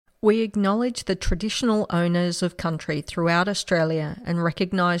We acknowledge the traditional owners of country throughout Australia and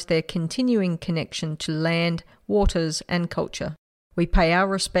recognise their continuing connection to land, waters and culture. We pay our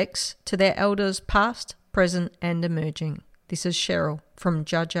respects to their elders past, present and emerging. This is Cheryl from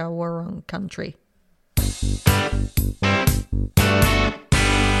Dja Dja Wurrung country.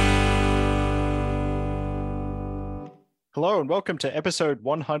 Hello and welcome to episode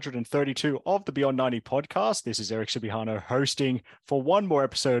 132 of the Beyond 90 podcast. This is Eric Subihano hosting for one more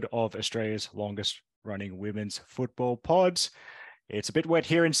episode of Australia's longest running women's football pods. It's a bit wet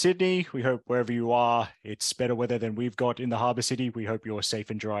here in Sydney. We hope wherever you are, it's better weather than we've got in the harbour city. We hope you're safe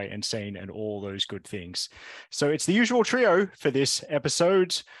and dry and sane and all those good things. So it's the usual trio for this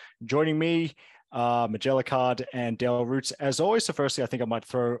episode. Joining me, Magella Card and Dale Roots as always. So firstly, I think I might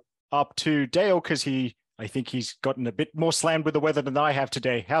throw up to Dale because I think he's gotten a bit more slammed with the weather than I have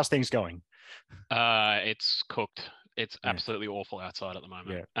today. How's things going? It's cooked. It's absolutely awful outside at the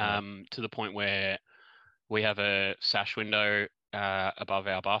moment. To the point where we have a sash window above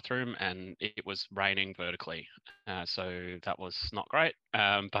our bathroom and it was raining vertically. So that was not great,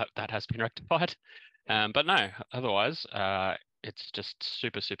 but that has been rectified. But no, otherwise, it's just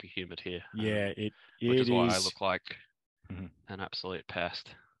super, super humid here. Which is why I look like an absolute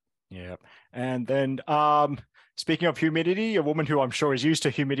pest. Yeah. And then speaking of humidity, a woman who I'm sure is used to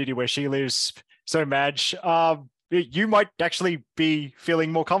humidity where she lives, so Madge, you might actually be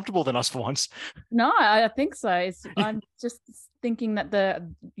feeling more comfortable than us for once. No, I think so. I'm just thinking that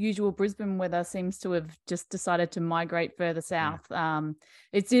the usual Brisbane weather seems to have just decided to migrate further south.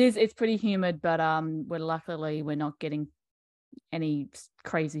 It's pretty humid, but we're not getting any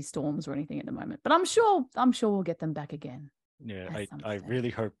crazy storms or anything at the moment. But I'm sure we'll get them back again. Yeah, I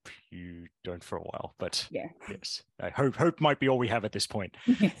really hope you don't for a while, but yeah, yes, I hope might be all we have at this point.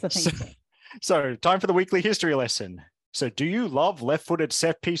 Yes, I think so. So time for the weekly history lesson. So do you love left-footed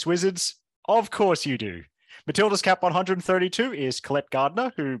set-piece wizards? Of course you do. Matilda's cap 132 is Colette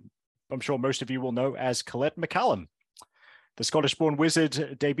Gardner, who I'm sure most of you will know as Colette McCallum. The Scottish-born wizard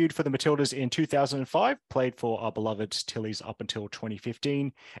debuted for the Matildas in 2005, played for our beloved Tillies up until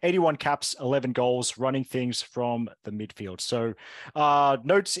 2015. 81 caps, 11 goals, running things from the midfield. So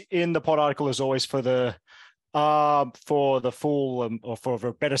notes in the pod article, as always, for the full or for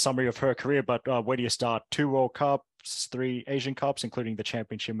a better summary of her career. But where do you start? 2 World Cups, 3 Asian Cups, including the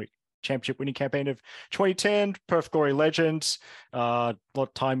championship winning campaign of 2010, Perth Glory Legends, a lot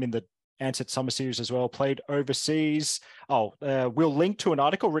of time in the Ansett Summer Series as well, played overseas. We'll link to an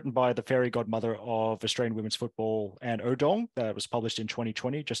article written by the fairy godmother of Australian women's football, Anne Odong, that was published in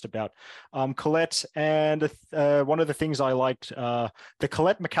 2020, just about Colette. And one of the things I liked, the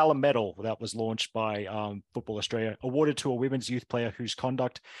Colette McCallum Medal that was launched by Football Australia, awarded to a women's youth player whose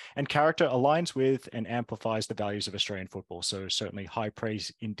conduct and character aligns with and amplifies the values of Australian football. So certainly high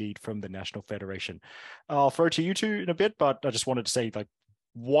praise indeed from the National Federation. I'll throw to you two in a bit, but I just wanted to say,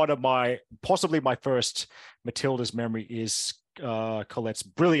 one of possibly my first Matildas memory is Colette's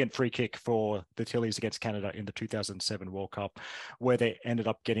brilliant free kick for the Tillies against Canada in the 2007 World Cup, where they ended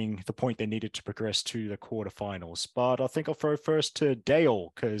up getting the point they needed to progress to the quarterfinals. But I think I'll throw first to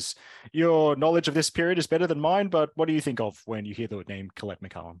Dale, because your knowledge of this period is better than mine. But what do you think of when you hear the name Colette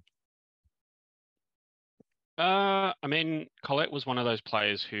McCallum? Colette was one of those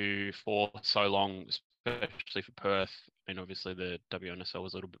players who, for so long, especially for Perth, obviously the WNSL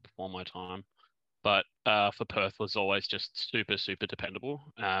was a little bit before my time, but for Perth was always just super, super dependable.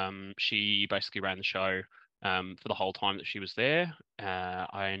 She basically ran the show for the whole time that she was there.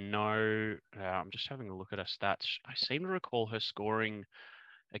 I know, I'm just having a look at her stats. I seem to recall her scoring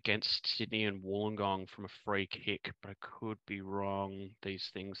against Sydney and Wollongong from a free kick, but I could be wrong.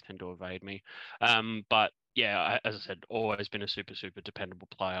 These things tend to evade me. But yeah, as I said, always been a super, super dependable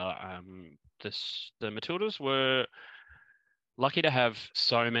player. The Matildas were lucky to have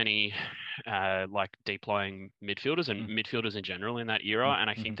so many deep lying midfielders and midfielders in general in that era. And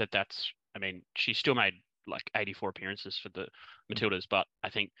I think that's, she still made 84 appearances for the Matildas, but I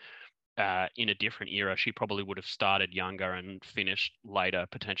think in a different era, she probably would have started younger and finished later,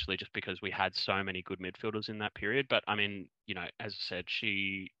 potentially just because we had so many good midfielders in that period. But as I said,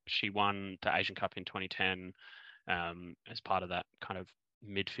 she won the Asian Cup in 2010 as part of that kind of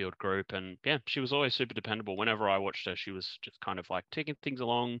midfield group, and yeah, she was always super dependable. Whenever I watched her, she was just kind of taking things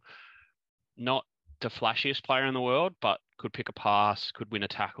along, not the flashiest player in the world, but could pick a pass, could win a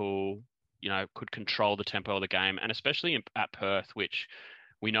tackle, could control the tempo of the game. And especially at Perth, which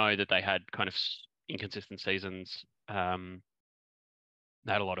we know that they had kind of inconsistent seasons, they had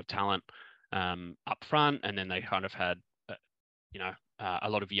a lot of talent up front, and then they kind of had a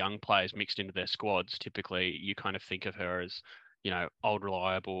lot of young players mixed into their squads. Typically you kind of think of her as old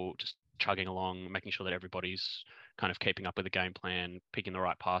reliable, just chugging along, making sure that everybody's kind of keeping up with the game plan, picking the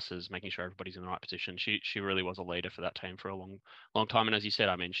right passes, making sure everybody's in the right position. She really was a leader for that team for a long time. And as you said,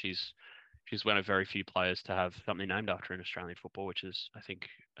 I mean, she's one of very few players to have something named after in Australian football, which is, I think,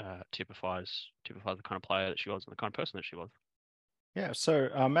 typifies the kind of player that she was and the kind of person that she was. Yeah, so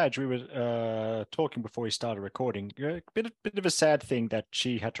Madge, we were talking before we started recording. A bit of a sad thing that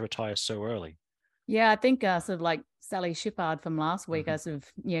she had to retire so early. Yeah, I think sort of like Sally Shippard from last week, I sort of,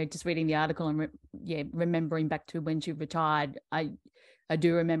 just reading the article and remembering back to when she retired, I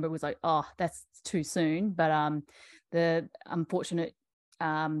do remember it was like, oh, that's too soon. But the unfortunate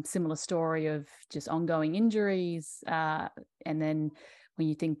similar story of just ongoing injuries, and then when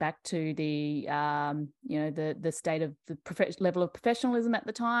you think back to the the state of the level of professionalism at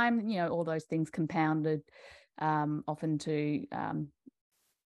the time, all those things compounded often to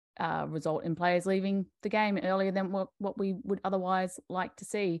result in players leaving the game earlier than what we would otherwise like to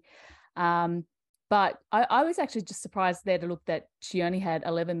see. But I was actually just surprised there to look that she only had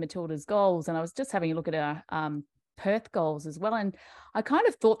 11 Matildas goals, and I was just having a look at her Perth goals as well, and I kind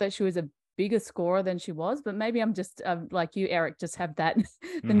of thought that she was a bigger scorer than she was, but maybe I'm just like you, Eric, just have that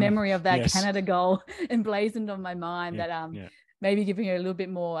the memory of that Canada goal emblazoned on my mind, that maybe giving her a little bit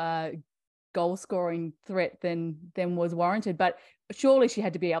more goal scoring threat than was warranted. But surely she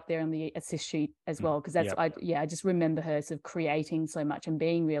had to be up there on the assist sheet as well, because that's I just remember her sort of creating so much and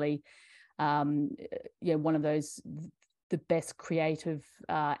being really one of those the best creative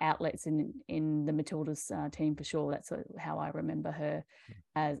outlets in the Matildas team for sure. That's how I remember her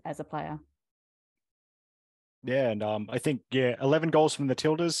as a player. Yeah, and I think 11 goals from the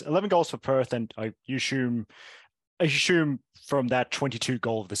Matildas, 11 goals for Perth, and I assume from that 22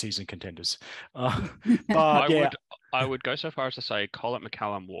 goal of the season contenders. But I would go so far as to say Colette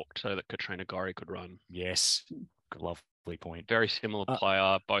McCallum walked so that Katrina Gorry could run. Yes, lovely point. Very similar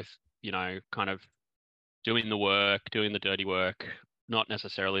player, both kind of doing the work, doing the dirty work. Not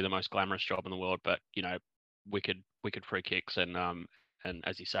necessarily the most glamorous job in the world, but wicked free kicks and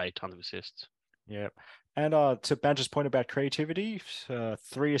as you say, tons of assists. Yeah. And to Badger's point about creativity,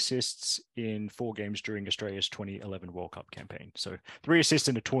 3 assists in 4 games during Australia's 2011 World Cup campaign. So 3 assists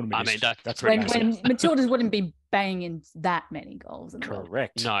in a tournament. I mean, that's when Matildas wouldn't be banging in that many goals.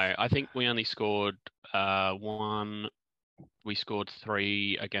 Correct. No, I think we only scored 1. We scored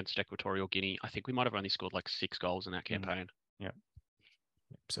 3 against Equatorial Guinea. I think we might have only scored like 6 goals in that campaign. Yeah.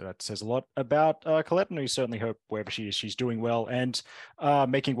 So that says a lot about Colette, and we certainly hope wherever she is, she's doing well and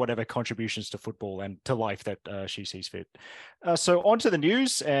making whatever contributions to football and to life that she sees fit. So on to the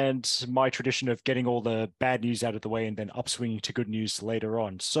news, and my tradition of getting all the bad news out of the way and then upswinging to good news later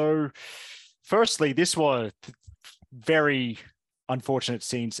on. So firstly, this was very unfortunate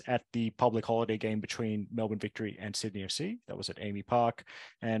scenes at the public holiday game between Melbourne Victory and Sydney FC. That was at AAMI Park,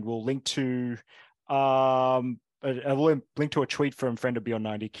 and we'll link to a link to a tweet from friend of Beyond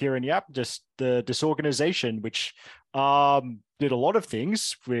 90, Kieran Yap, just the disorganization, which did a lot of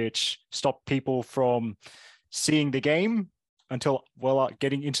things, which stopped people from seeing the game until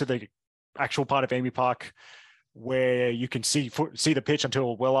getting into the actual part of AAMI Park where you can see the pitch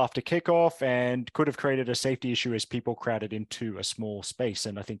until well after kickoff, and could have created a safety issue as people crowded into a small space.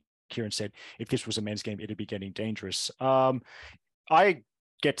 And I think Kieran said if this was a men's game, it'd be getting dangerous. I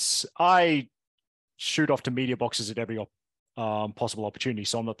shoot off to media boxes at every possible opportunity,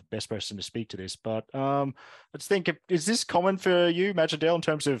 so I'm not the best person to speak to this. But let's think: is this common for you, Majidale, in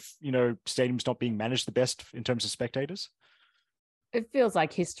terms of stadiums not being managed the best in terms of spectators? It feels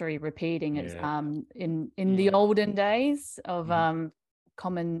like history repeating. It's in the olden days of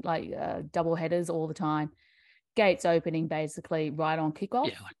common double headers all the time, gates opening basically right on kickoff.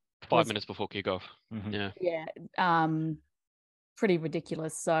 Yeah, like 5 minutes before kickoff. Pretty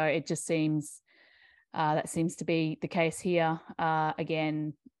ridiculous. So it just seems. That seems to be the case here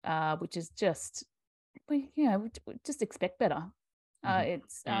again, which is just expect better.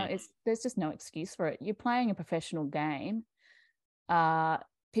 There's just no excuse for it. You're playing a professional game.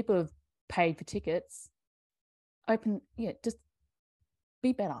 People have paid for tickets. Just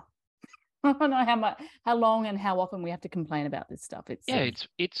be better. I don't know how long and how often we have to complain about this stuff. It's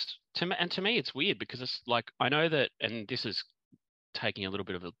to me it's weird because it's like, I know that, and this is taking a little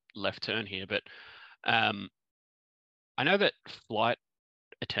bit of a left turn here, but I know that flight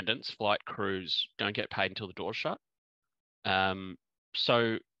attendants, flight crews don't get paid until the doors shut.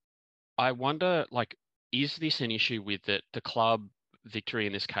 So I wonder, is this an issue with the club, Victory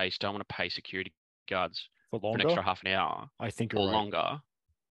in this case, don't want to pay security guards for an extra half an hour? I think or right. longer.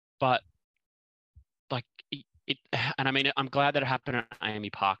 But and I mean, I'm glad that it happened at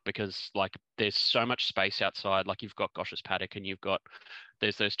AAMI Park because like there's so much space outside. Like you've got Gosh's Paddock and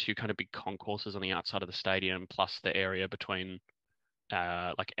there's those two kind of big concourses on the outside of the stadium, plus the area between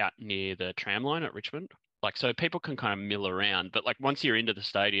like out near the tram line at Richmond. Like so people can kind of mill around, but like once you're into the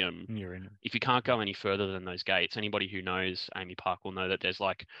stadium, You're in. if you can't go any further than those gates, anybody who knows AAMI Park will know that there's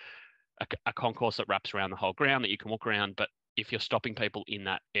like a concourse that wraps around the whole ground that you can walk around. But if you're stopping people in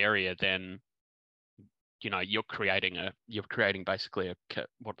that area, then you're creating basically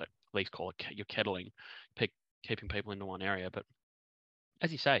what the police call it, you're kettling, keeping people into one area. But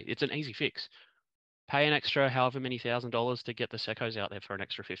as you say, it's an easy fix. Pay an extra however many $1,000s to get the secos out there for an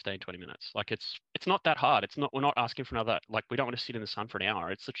extra 15, 20 minutes. Like it's not that hard. We're not asking for another, like we don't want to sit in the sun for an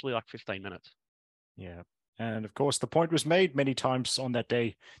hour. It's literally like 15 minutes. Yeah. And of course, the point was made many times on that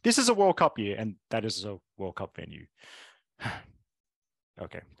day. This is a World Cup year, and that is a World Cup venue.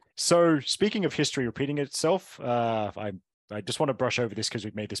 Okay. So speaking of history repeating itself, I just want to brush over this because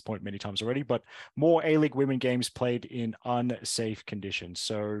we've made this point many times already, but more A-League women games played in unsafe conditions.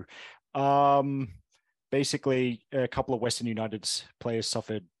 So basically, a couple of Western United's players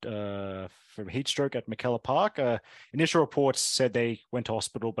suffered from heat stroke at McKellar Park. Initial reports said they went to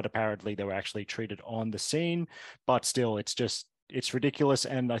hospital, but apparently they were actually treated on the scene. But still, it's ridiculous.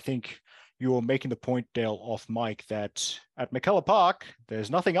 And I think you were making the point, Dale, off mic, that at McKellar Park, there's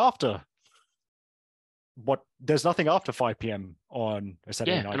nothing after 5 p.m. on a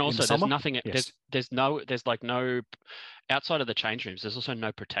Saturday night. And also in the summer. there's nothing. Yes. There's no outside of the change rooms. There's also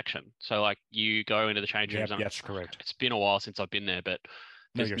no protection. So like you go into the change rooms. That's correct. It's been a while since I've been there, but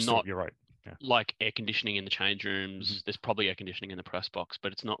there's you're right. Yeah. Like air conditioning in the change rooms. Mm-hmm. There's probably air conditioning in the press box,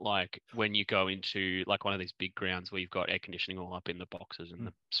 but it's not like when you go into like one of these big grounds where you've got air conditioning all up in the boxes and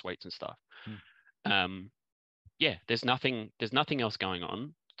the suites and stuff. There's nothing else going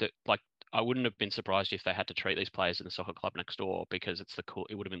on. That like I wouldn't have been surprised if they had to treat these players in the soccer club next door because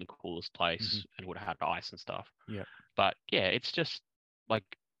it would have been the coolest place and would have had ice and stuff. Yeah. But yeah, it's just like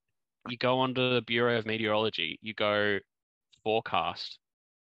you go onto the Bureau of Meteorology, you go forecast.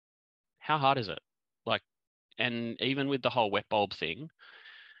 How hard is it? Like, and even with the whole wet bulb thing,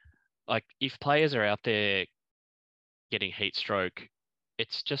 like if players are out there getting heat stroke,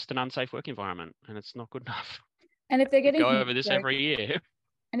 it's just an unsafe work environment and it's not good enough. And if they're getting go over this every year.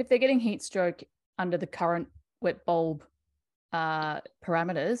 And if they're getting heat stroke under the current wet bulb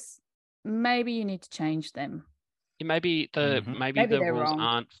parameters, maybe you need to change them. Maybe the rules wrong.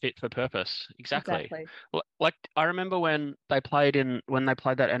 aren't fit for purpose. Exactly. Like I remember when they played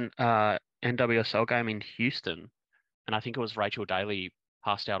that NWSL game in Houston, and I think it was Rachel Daly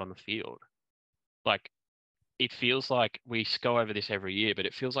passed out on the field. Like it feels like we go over this every year, but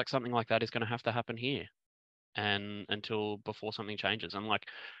it feels like something like that is going to have to happen here, and until before something changes. I'm like,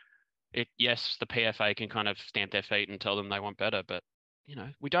 yes, the PFA can kind of stamp their feet and tell them they want better, but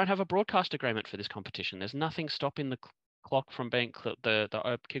we don't have a broadcast agreement for this competition. There's nothing stopping the clock from being the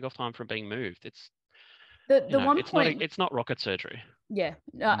kickoff time from being moved. It's it's not rocket surgery. Yeah,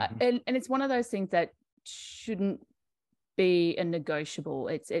 and it's one of those things that shouldn't be a negotiable.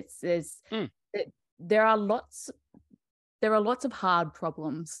 There are lots of hard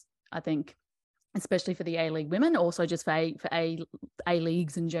problems, I think, especially for the A-League women, also just for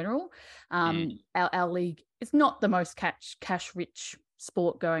A-Leagues in general. Our league is not the most cash-rich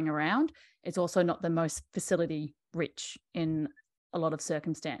sport going around. It's also not the most facility-rich in a lot of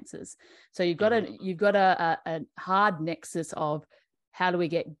circumstances. So you've got a hard nexus of how do we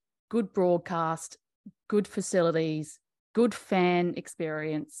get good broadcast, good facilities, good fan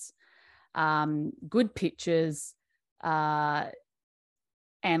experience, good pitches, and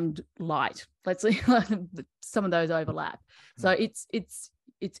light. Let's see, some of those overlap. So it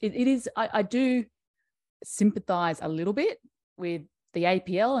is. I do sympathise a little bit with the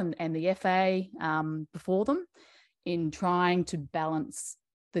APL and the FA before them in trying to balance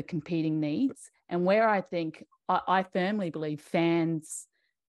the competing needs, and where I think I firmly believe fans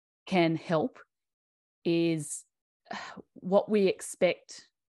can help is what we expect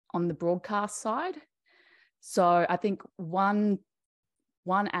on the broadcast side. So I think one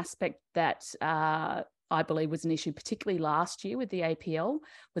aspect that I believe was an issue, particularly last year with the APL,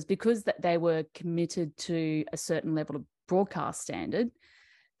 was because that they were committed to a certain level of broadcast standard.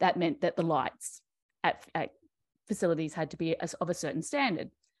 That meant that the lights at facilities had to be of a certain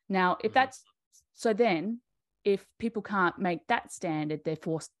standard. Now, if people can't make that standard, they're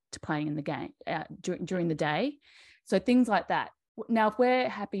forced to play in the game during the day. So things like that. Now, if we're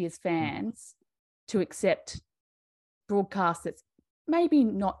happy as fans to accept broadcast that's maybe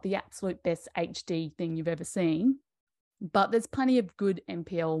not the absolute best HD thing you've ever seen, but there's plenty of good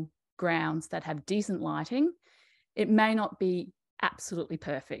NPL grounds that have decent lighting it may not be absolutely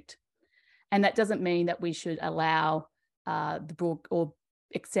perfect. And that doesn't mean that we should allow or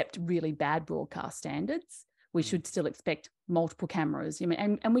accept really bad broadcast standards. We should still expect multiple cameras.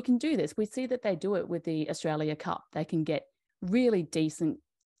 And we can do this. We see that they do it with the Australia Cup. They can get really decent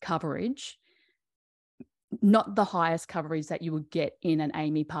coverage, not the highest coverage that you would get in an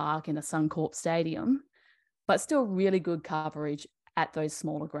Amy Park, in a Suncorp Stadium, but still really good coverage at those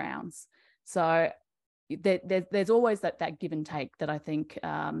smaller grounds. So there's always that give and take that I think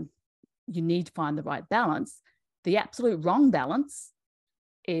you need to find the right balance. The absolute wrong balance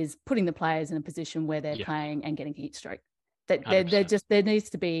is putting the players in a position where they're playing and getting heat stroke. There needs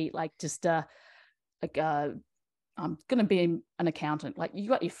to be I'm going to be an accountant. Like, you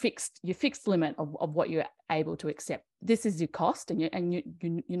got your fixed limit of what you're able to accept. This is your cost, and you're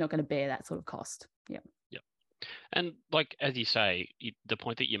not going to bear that sort of cost. Yeah. Yep. And like, as you say, the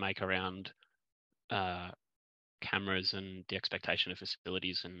point that you make around cameras and the expectation of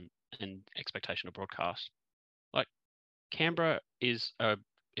facilities and expectation of broadcast, like Canberra is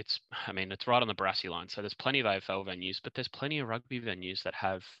it's right on the Barassi line. So there's plenty of AFL venues, but there's plenty of rugby venues that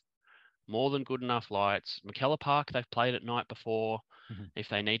have more than good enough lights. McKellar Park, they've played at night before. Mm-hmm. If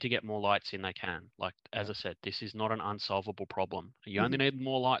they need to get more lights in, they can. Like, as I said, this is not an unsolvable problem. You only need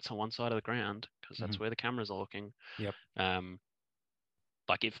more lights on one side of the ground because that's where the cameras are looking. Yep.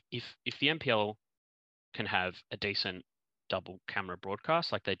 Like if the NPL can have a decent double camera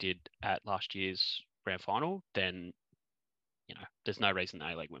broadcast like they did at last year's grand final, then there's no reason the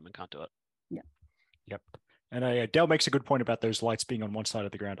A-League women can't do it. Yeah. Yep. And Dale makes a good point about those lights being on one side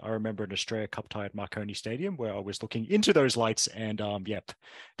of the ground. I remember an Australia Cup tie at Marconi Stadium where I was looking into those lights, and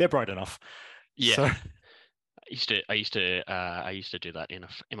they're bright enough. Yeah. So... I used to do that in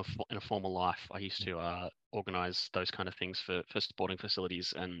a former life. I used to organize those kind of things for sporting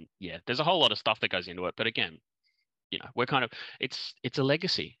facilities, and there's a whole lot of stuff that goes into it. But again, we're kind of it's a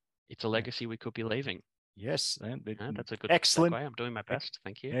legacy. It's a legacy we could be leaving. Yes, and that's a good excellent segue. I'm doing my best.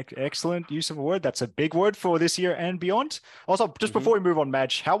 Thank you. Excellent use of a word. That's a big word for this year and beyond. Also, just before we move on,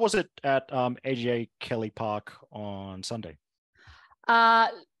 Madge, how was it at AGA Kelly Park on Sunday?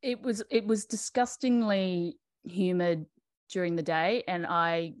 It was disgustingly humid during the day, and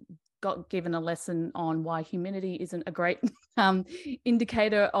I got given a lesson on why humidity isn't a great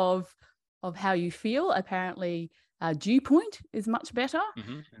indicator of how you feel. Apparently, dew point is much better.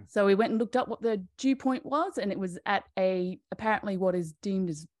 So we went and looked up what the dew point was, and it was at apparently what is deemed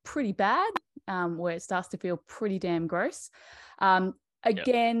as pretty bad, where it starts to feel pretty damn gross.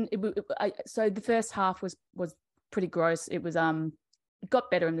 Again, so the first half was pretty gross. It was it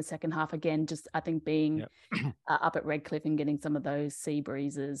got better in the second half again. Just I think being up at Redcliffe and getting some of those sea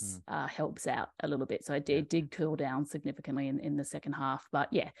breezes helps out a little bit. So it did cool down significantly in the second half, but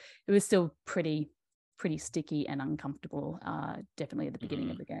it was still pretty sticky and uncomfortable, definitely at the beginning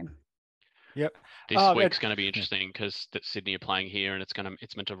of the game. Yep. This week's going to be interesting because Sydney are playing here, and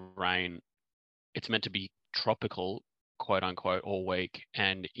it's meant to rain. It's meant to be tropical, quote unquote, all week,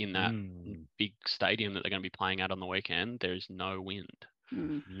 and in that big stadium that they're going to be playing at on the weekend, there's no wind.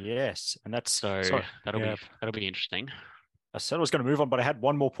 Yes, and that's that'll be interesting. I said I was going to move on, but I had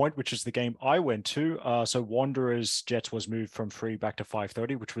one more point, which is the game I went to. So Wanderers Jets was moved from 3 back to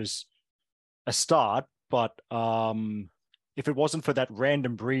 5:30, which was a start, but if it wasn't for that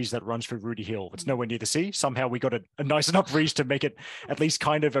random breeze that runs through Rudy Hill, it's nowhere near the sea. Somehow we got a nice enough breeze to make it at least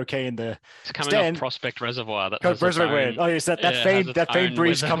kind of okay in the It's coming stand. off Prospect Reservoir. That famed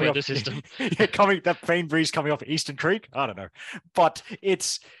breeze coming off that famed breeze coming off Eastern Creek. I don't know, but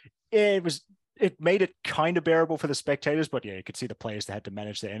it made it kind of bearable for the spectators, but you could see the players that had to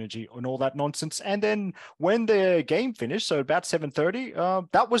manage their energy and all that nonsense. And then when the game finished, so about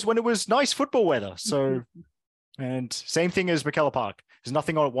 7:30, that was when it was nice football weather. So, and same thing as McKellar Park. There's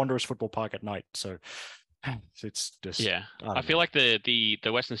nothing on Wanderers Football Park at night. So it's just I feel like the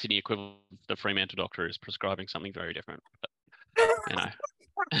Western Sydney equivalent of the Fremantle doctor is prescribing something very different. But,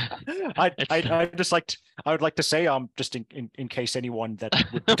 I would like to say, just in case anyone that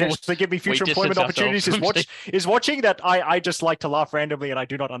would potentially give me future employment opportunities is watching, that I just like to laugh randomly, and I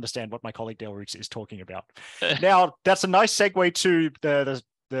do not understand what my colleague Dale Reeks is talking about. Now, that's a nice segue to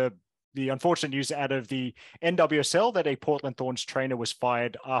the unfortunate news out of the NWSL that a Portland Thorns trainer was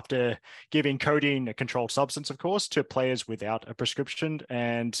fired after giving codeine, a controlled substance, of course, to players without a prescription.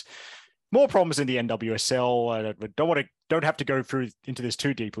 And more problems in the NWSL. I don't have to go into this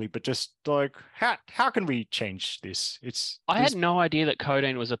too deeply, but just like how can we change this? I had no idea that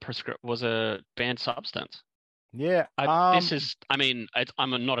codeine was a banned substance. Yeah. I'm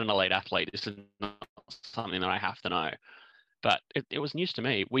not an elite athlete. This is not something that I have to know, but it was news to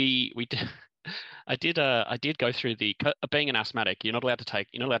me. We I did go through being an asthmatic. You're not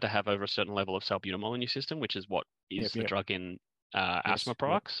allowed to have over a certain level of salbutamol in your system, which is what is Yep, the yep. drug in Yes, asthma yep,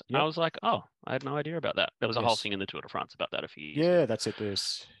 products. I yep. was like, oh, I had no idea about that. There was a whole Yes. thing in the Tour de France about that a few years Yeah, ago. that's it.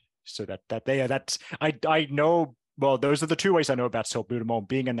 There's so that they that's I know. Well, those are the two ways I know about salbutamol: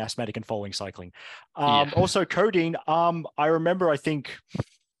 being an asthmatic and following cycling. Yeah. Also codeine. I remember. I think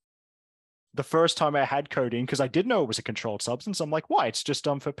the first time I had codeine, because I did know it was a controlled substance. I'm like, why? It's just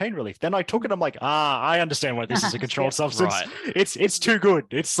for pain relief. Then I took it. I'm like, I understand why this is a controlled Yep. substance. Right. It's too good.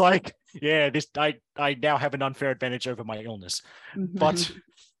 It's like, yeah, this I now have an unfair advantage over my illness. But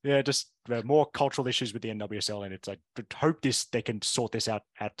yeah, just more cultural issues with the NWSL, and it's I hope they can sort this out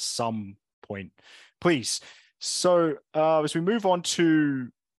at some point, please. So as we move on to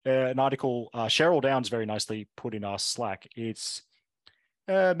an article, Cheryl Downs very nicely put in our Slack. It's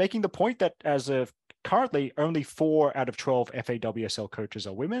making the point that as of currently, only 4 out of 12 FAWSL coaches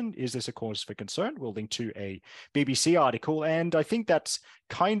are women. Is this a cause for concern? We'll link to a BBC article, and I think that's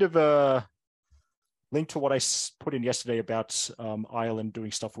kind of a link to what I put in yesterday about Ireland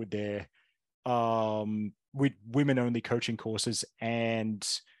doing stuff with their with women-only coaching courses, and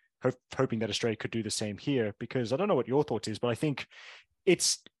hoping that Australia could do the same here. Because I don't know what your thoughts is, but I think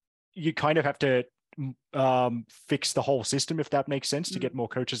you kind of have to fix the whole system, if that makes sense, to get more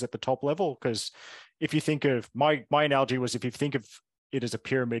coaches at the top level. Because if you think of my analogy was, if you think of it as a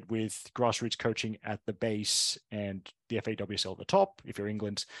pyramid with grassroots coaching at the base and the FAWSL at the top, if you're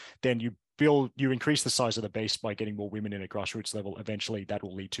England, then you increase the size of the base by getting more women in at grassroots level. Eventually that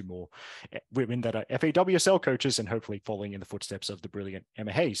will lead to more women that are FAWSL coaches, and hopefully following in the footsteps of the brilliant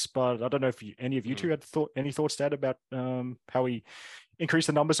Emma Hayes. But I don't know if any of you two had any thoughts to add about how we increase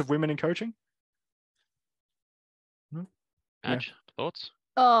the numbers of women in coaching. Madge, thoughts?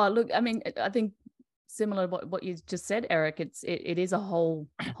 Oh, look, I mean, I think similar to what you just said, Eric, it is a whole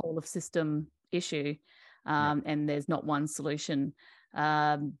of system issue, and there's not one solution.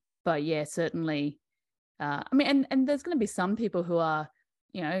 But yeah, certainly, I mean, and there's going to be some people who are,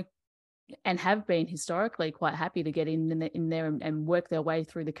 and have been historically quite happy to get in there and work their way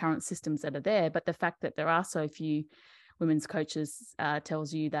through the current systems that are there. But the fact that there are so few women's coaches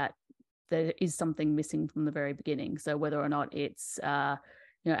tells you that there is something missing from the very beginning. So whether or not it's at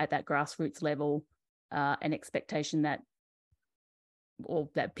that grassroots level, an expectation that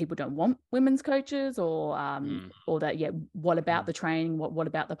people don't want women's coaches, or that what about the training, what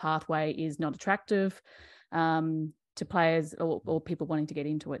about the pathway is not attractive to players or people wanting to get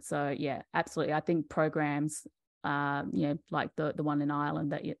into it. So yeah, absolutely, I think programs like the one in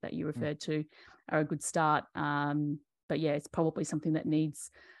Ireland that you referred to are a good start, but yeah, it's probably something that needs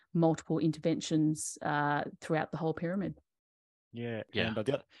multiple interventions throughout the whole pyramid. Yeah. Yeah.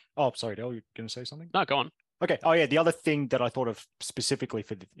 And sorry, Dale, you're going to say something? No, go on. Okay. Oh yeah. The other thing that I thought of specifically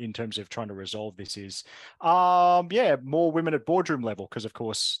in terms of trying to resolve this is, more women at boardroom level, because of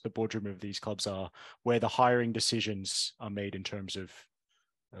course the boardroom of these clubs are where the hiring decisions are made in terms of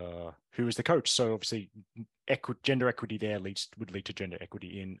who is the coach. So obviously, gender equity there would lead to gender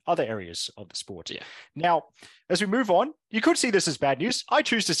equity in other areas of the sport. Yeah. Now, as we move on, you could see this as bad news. I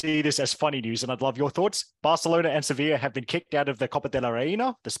choose to see this as funny news, and I'd love your thoughts. Barcelona and Sevilla have been kicked out of the Copa de la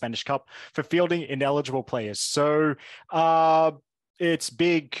Reina, the Spanish Cup, for fielding ineligible players. So it's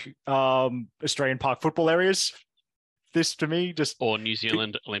big Australian park football areas. This to me or New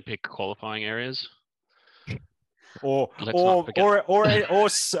Zealand Olympic qualifying areas. Or certain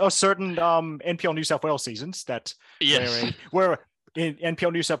NPL New South Wales seasons that where in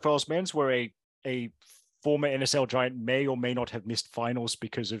NPL New South Wales men's, where a former NSL giant may or may not have missed finals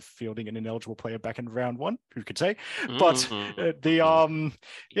because of fielding an ineligible player back in round 1. Who could say? But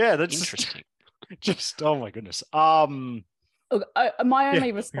that's interesting. Just oh my goodness. Look, my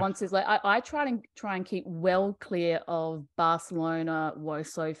only response is like I try and keep well clear of Barcelona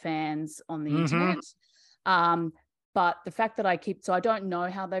WOSO fans on the internet. But the fact that I don't know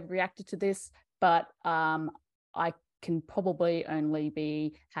how they've reacted to this, but I can probably only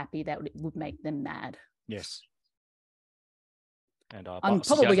be happy that it would make them mad. Yes. And I'm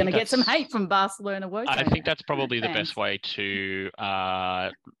probably going to get some hate from Barcelona WOSO. I think that's probably the best way to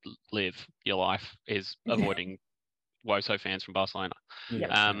live your life, is avoiding WOSO fans from Barcelona.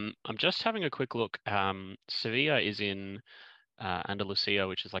 I'm just having a quick look. Sevilla is in Andalusia,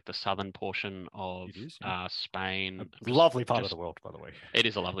 which is like the southern portion of Spain. Lovely part of the world, by the way. It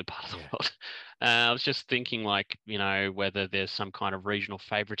is a lovely part of the world. I was just thinking, whether there's some kind of regional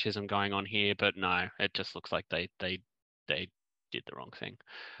favoritism going on here, but no, it just looks like they did the wrong thing.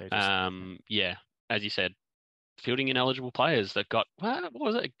 As you said, fielding ineligible players that got, what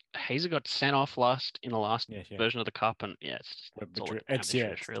was it, Hazer got sent off in the last Yeah, yeah. version of the cup, and yeah, it's all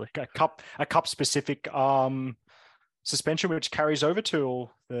amateurs, really. A cup specific suspension which carries over to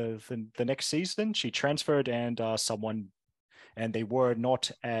the next season. She transferred, and they were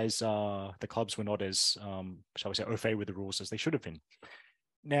not as the clubs were not as shall we say au fait with the rules as they should have been.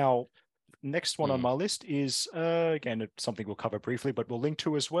 Now, next one on my list is again something we'll cover briefly, but we'll link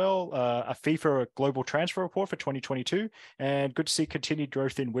to as well, a FIFA global transfer report for 2022, and good to see continued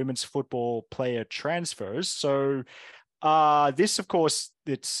growth in women's football player transfers. So this, of course,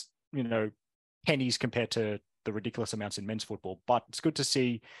 it's pennies compared to the ridiculous amounts in men's football, but it's good to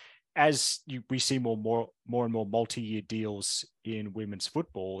see we see more and more multi-year deals in women's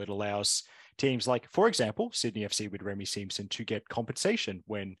football. It allows teams like, for example, Sydney FC with Remy Simpson to get compensation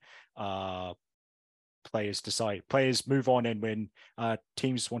when players move on, and when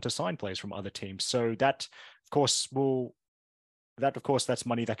teams want to sign players from other teams. So that, of course, that's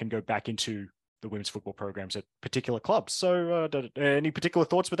money that can go back into the women's football programs at particular clubs. So any particular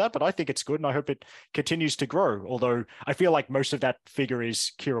thoughts with that? But I think it's good, and I hope it continues to grow, although I feel like most of that figure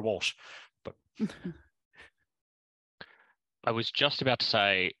is Keira Walsh. But I was just about to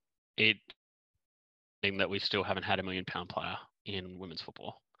say it, that we still haven't had £1 million player in women's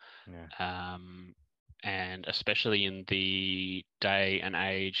football. Yeah. And especially in the day and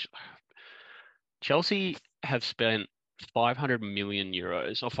age, Chelsea have spent 500 million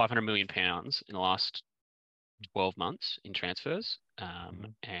euros or 500 million pounds in the last 12 months in transfers,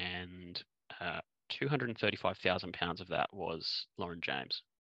 and 235,000 pounds of that was Lauren James,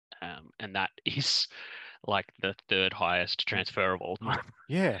 and that is like the third highest transfer of all time.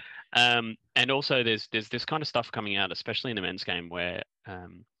 Yeah. And also there's this kind of stuff coming out, especially in the men's game, where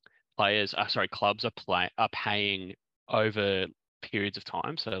clubs are paying over periods of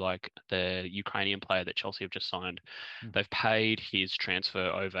time. So like the Ukrainian player that Chelsea have just signed, they've paid his transfer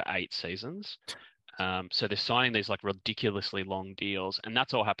over 8 seasons. So they're signing these like ridiculously long deals, and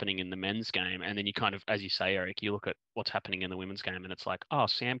that's all happening in the men's game. And then you kind of, as you say, Eric, you look at what's happening in the women's game, and it's like, oh,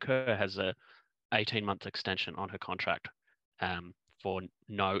 Sam Kerr has a 18-month extension on her contract for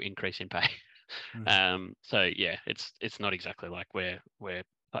no increase in pay. So yeah, it's not exactly like we're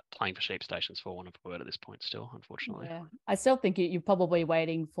playing for sheep stations, for want of a word, at this point still, unfortunately. Yeah, I still think you're probably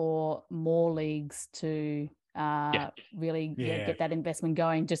waiting for more leagues to really get that investment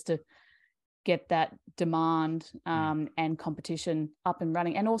going, just to get that demand and competition up and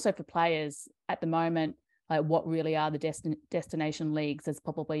running. And also for players at the moment, like what really are the destination leagues? There's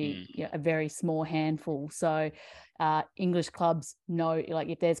probably a very small handful. So English clubs know, like,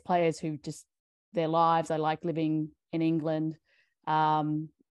 if there's players who just their lives, they like living in England,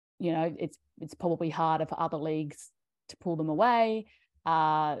 it's probably harder for other leagues to pull them away.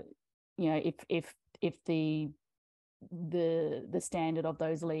 If the standard of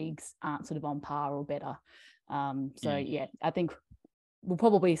those leagues aren't sort of on par or better. I think we'll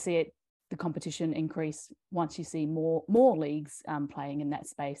probably see the competition increase once you see more leagues playing in that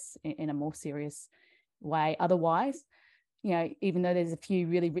space in a more serious way. Otherwise, even though there's a few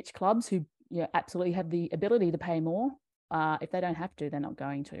really rich clubs who absolutely have the ability to pay more, if they don't have to, they're not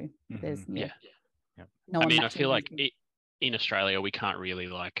going to. There's no. I feel like in Australia we can't really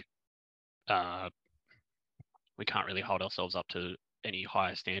hold ourselves up to any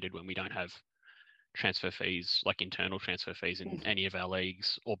higher standard when we don't have transfer fees, like internal transfer fees in any of our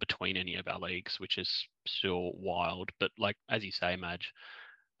leagues or between any of our leagues, which is still wild. But like, as you say, Madge,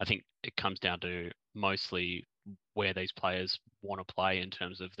 I think it comes down to mostly where these players want to play in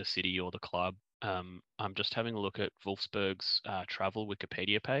terms of the city or the club. I'm just having a look at Wolfsburg's travel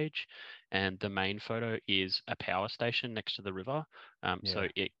Wikipedia page, and the main photo is a power station next to the river. So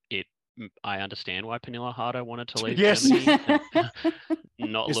I understand why Pernilla Harder wanted to leave Germany and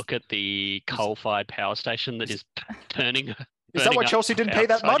not look at the coal-fired power station that is burning. Is that why Chelsea didn't pay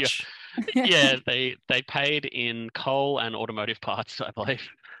that much? Yeah, they paid in coal and automotive parts, I believe.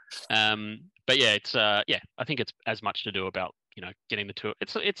 But yeah, it's I think it's as much to do about getting the tour.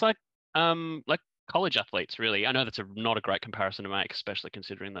 It's like college athletes, really. I know that's not a great comparison to make, especially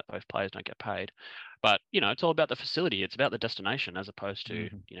considering that both players don't get paid. But it's all about the facility. It's about the destination, as opposed to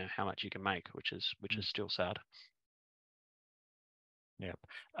how much you can make, which is still sad. Yeah.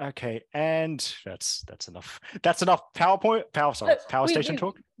 Okay, and that's enough. That's enough power station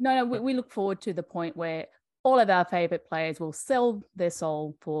talk. No, we look forward to the point where all of our favorite players will sell their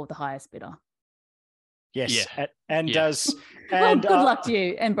soul for the highest bidder. Yes, yeah. Good luck to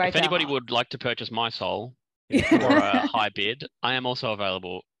you. And if anybody would like to purchase my soul for a high bid, I am also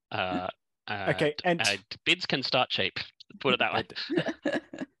available. Okay, and bids can start cheap. Put it that way.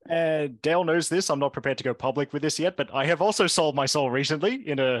 Dale knows this. I'm not prepared to go public with this yet, but I have also sold my soul recently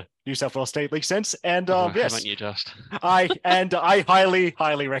in a New South Wales State League sense. And yes, haven't you just? I highly,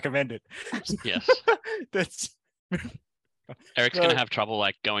 highly recommend it. Yes. That's Eric's No. gonna have trouble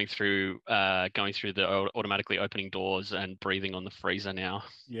like going through the automatically opening doors and breathing on the freezer now.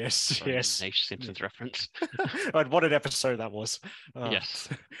 yes, Very yes. niche Simpsons reference. Right, what an episode that was. Yes.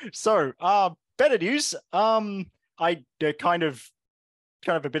 So, better news. I kind of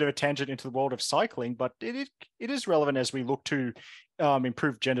a bit of a tangent into the world of cycling, but it is relevant as we look to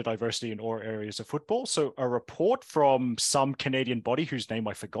improve gender diversity in all areas of football. So a report from some Canadian body whose name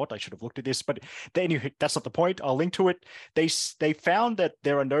I forgot, I should have looked at this, but anyway, that's not the point. I'll link to it. They found that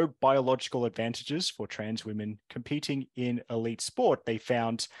there are no biological advantages for trans women competing in elite sport. They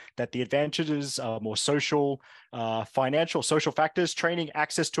found that the advantages are more social, financial, social factors, training,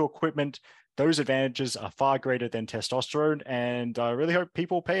 access to equipment. Those advantages are far greater than testosterone. And I really hope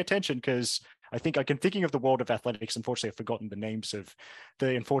people pay attention, because I think I can thinking of the world of athletics. Unfortunately, I've forgotten the names of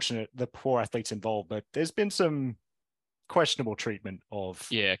the poor athletes involved, but there's been some questionable treatment of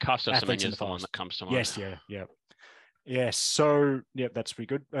Caster athletes Semenya in is the one past. that comes to mind. Yes, yeah. Yes. So yeah, that's pretty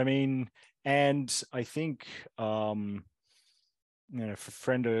good. I mean, and I think a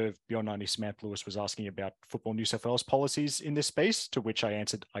friend of Beyond 90, Samantha Lewis, was asking about Football New South Wales policies in this space, to which I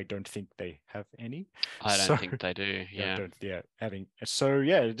answered, I don't think they have any. I don't think they do. Yeah.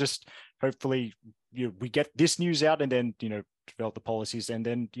 Just hopefully we get this news out, and then develop the policies, and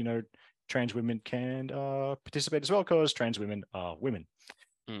then trans women can participate as well, because trans women are women.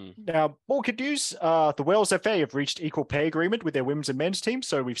 Now, more good news. The Wales FA have reached equal pay agreement with their women's and men's teams.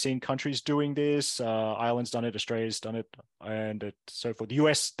 So we've seen countries doing this. Ireland's done it, Australia's done it, and so forth. The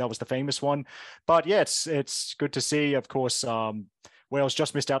US, that was the famous one. But yeah, it's good to see. Of course, Wales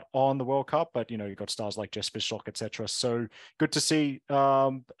just missed out on the World Cup, but you've got stars like Jess Fishlock, etc. So good to see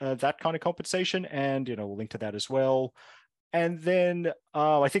that kind of compensation, and we'll link to that as well. And then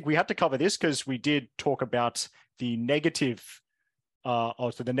I think we had to cover this because we did talk about the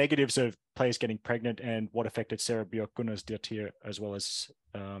the negatives of players getting pregnant and what affected Sarah Björk-Gunnarsdottir, as well as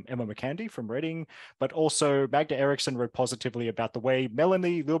Emma McCandy from Reading. But also Magda Eriksson wrote positively about the way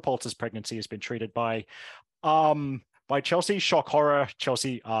Melanie Leopold's pregnancy has been treated by Chelsea. Shock horror.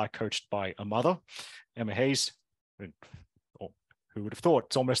 Chelsea are coached by a mother, Emma Hayes. Who would have thought?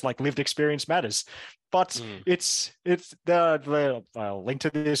 It's almost like lived experience matters. But it's I'll link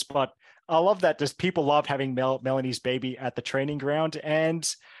to this, but I love that just people love having Melanie's baby at the training ground.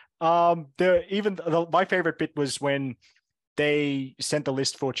 And my favorite bit was when they sent the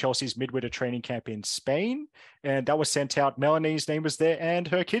list for Chelsea's midwinter training camp in Spain, and that was sent out. Melanie's name was there, and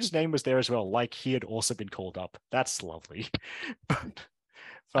her kid's name was there as well, like he had also been called up. That's lovely.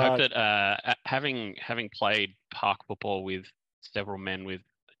 I hope that having played park football with several men with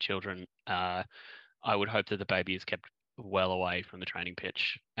children, I would hope that the baby is kept well away from the training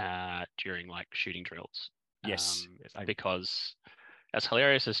pitch during like shooting drills. Yes, because as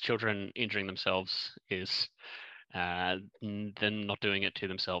hilarious as children injuring themselves is, them not doing it to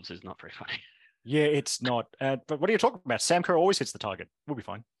themselves is not very funny. Yeah, it's not. But what are you talking about? Sam Kerr always hits the target. We'll be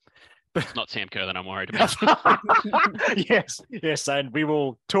fine. It's not Sam Kerr that I'm worried about. yes, and we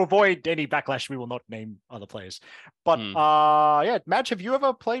will, to avoid any backlash, we will not name other players. But Madge, have you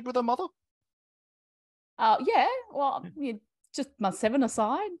ever played with a mother? Yeah. Well, just my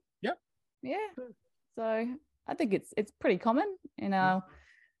 7-a-side. Yep. Yeah. So I think it's pretty common in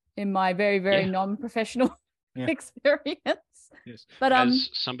my very, very non-professional experience. Yes. But as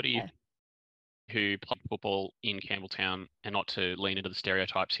somebody who played football in Campbelltown, and not to lean into the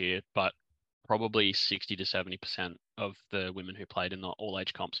stereotypes here, but probably 60 to 70% of the women who played in the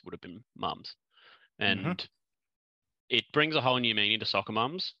all-age comps would have been mums. And it brings a whole new meaning to soccer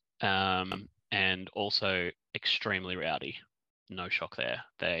mums, and also extremely rowdy. No shock there.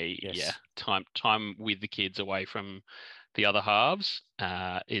 Time with the kids away from the other halves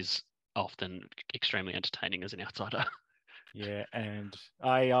is often extremely entertaining as an outsider. Yeah, and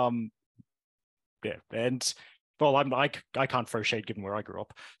I can't throw shade given where I grew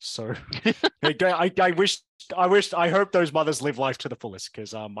up. So I hope those mothers live life to the fullest,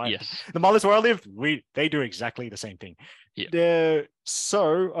 because the mothers where I live, they do exactly the same thing. Yeah.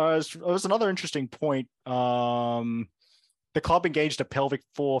 So there's another interesting point. The club engaged a pelvic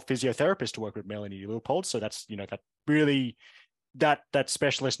floor physiotherapist to work with Melanie Leopold. So that's that really that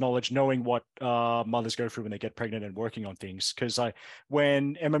specialist knowledge, knowing what mothers go through when they get pregnant and working on things. Because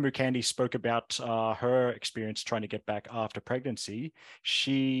when Emma Mukandi spoke about her experience trying to get back after pregnancy, this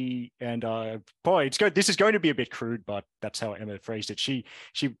is going to be a bit crude, but that's how Emma phrased it. She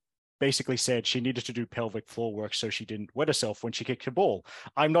basically said she needed to do pelvic floor work so she didn't wet herself when she kicked her ball.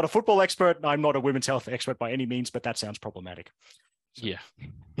 I'm not a football expert. I'm not a women's health expert by any means, but that sounds problematic. So, Yeah.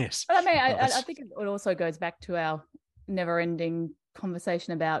 Yes. But I mean, I think it also goes back to our never-ending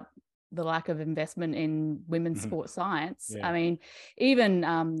conversation about the lack of investment in women's sports science. Yeah. I mean, even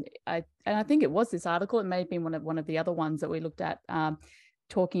I think it was this article. It may have been one of the other ones that we looked at,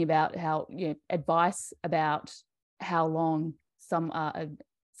 talking about how advice about how long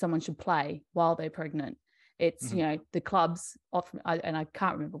someone should play while they're pregnant. It's the clubs often, and I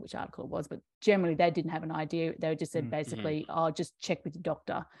can't remember which article it was, but generally they didn't have an idea. They just said basically, just check with your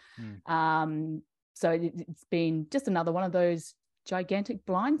doctor. So it's been just another one of those gigantic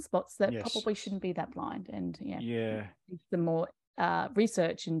blind spots that probably shouldn't be that blind. And some more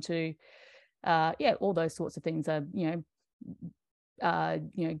research into all those sorts of things are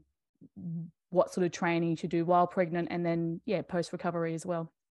what sort of training you should do while pregnant, and then post recovery as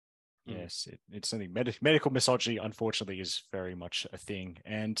well. Yes, it's something medical misogyny, unfortunately, is very much a thing.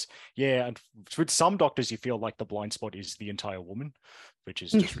 And with some doctors, you feel like the blind spot is the entire woman, which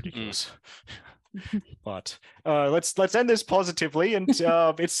is just ridiculous. But let's end this positively, and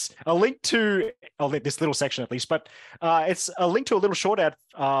it's a link to this little section at least, but it's a link to a little short ad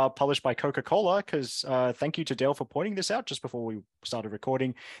published by Coca-Cola, because thank you to Dale for pointing this out just before we started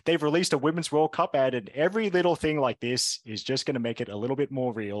recording. They've released a Women's World Cup ad, and every little thing like this is just going to make it a little bit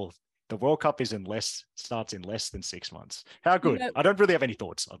more real. The World Cup starts in less than 6 months. How good? I don't really have any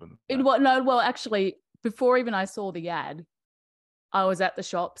thoughts other than that. Well, actually, before even I saw the ad, I was at the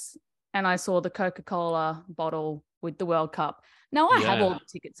shops and I saw the Coca-Cola bottle with the World Cup. Now I have all the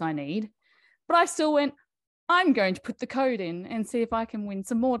tickets I need, but I still went, I'm going to put the code in and see if I can win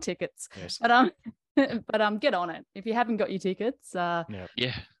some more tickets. Yes. But get on it. If you haven't got your tickets,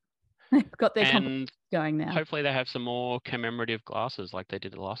 they've got their competition going now. Hopefully they have some more commemorative glasses like they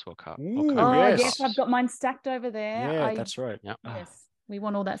did the last World Cup. Ooh, yes, I've got mine stacked over there. Yeah, that's right. Yep. Yes. We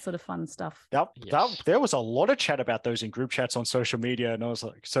want all that sort of fun stuff. There was a lot of chat about those in group chats on social media, and I was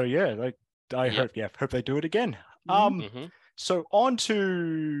like, I hope they do it again. So on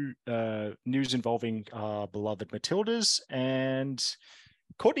to news involving our beloved Matildas, and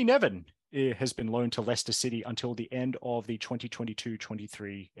Courtney Nevin has been loaned to Leicester City until the end of the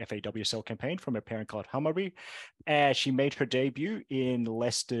 2022-23 FAWSL campaign from her parent club Hammarby. She made her debut in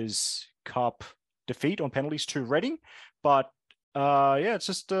Leicester's Cup defeat on penalties to Reading, but it's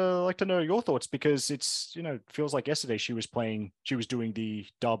just like to know your thoughts, because it's feels like yesterday she was doing the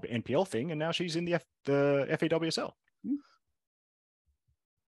dub NPL thing, and now she's in the FAWSL.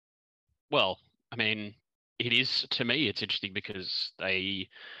 Well, I mean, it is, to me, it's interesting because they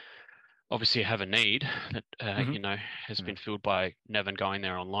obviously have a need that has been filled by Nevin going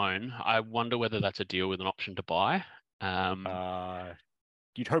there on loan. I wonder whether that's a deal with an option to buy.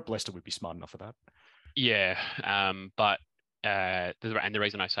 You'd hope Leicester would be smart enough for that. Yeah, but the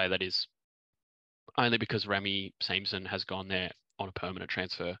reason I say that is only because Rami Seamson has gone there on a permanent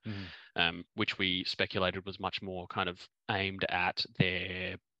transfer, which we speculated was much more kind of aimed at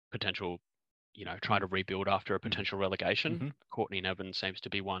their potential, trying to rebuild after a potential relegation. Courtney Nevin seems to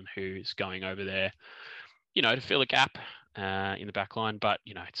be one who's going over there, to fill a gap in the back line. But,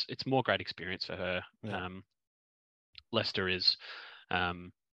 it's more great experience for her. Yeah. Leicester is,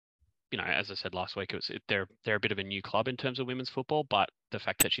 as I said last week, they're a bit of a new club in terms of women's football, but the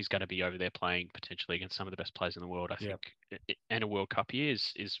fact that she's going to be over there playing potentially against some of the best players in the world, I think, and a World Cup year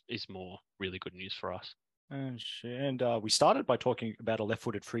is more really good news for us. And we started by talking about a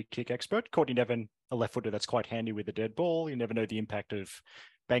left-footed free kick expert, Courtney Nevin, a left-footer that's quite handy with the dead ball. You never know the impact of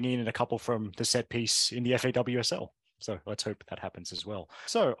banging in a couple from the set piece in the FAWSL. So let's hope that happens as well.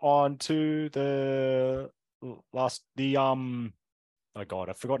 So on to oh God,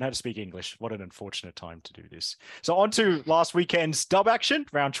 I've forgotten how to speak English. What an unfortunate time to do this. So on to last weekend's dub action,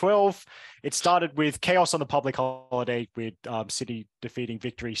 round 12. It started with chaos on the public holiday with City defeating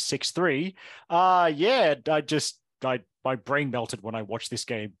Victory 6-3. My brain melted when I watched this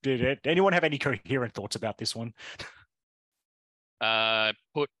game. Did anyone have any coherent thoughts about this one?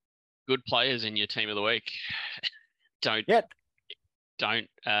 Put good players in your team of the week. Don't get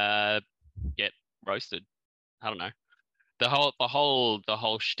roasted. I don't know. The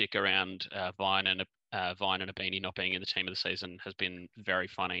whole shtick around Vine and a Beanie not being in the team of the season has been very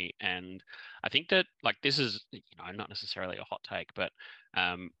funny, and I think that this is not necessarily a hot take, but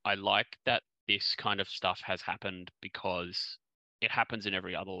I like that this kind of stuff has happened because it happens in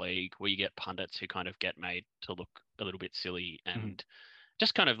every other league where you get pundits who kind of get made to look a little bit silly and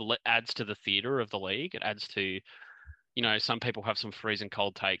just kind of adds to the theatre of the league. It adds to some people have some freezing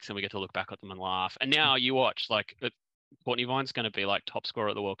cold takes and we get to look back at them and laugh. And now you watch Courtney Vine's going to be like top scorer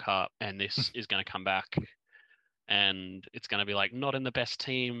at the World Cup, and this is going to come back, and it's going to be like not in the best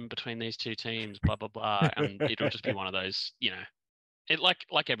team between these two teams, blah blah blah, and it'll just be one of those, it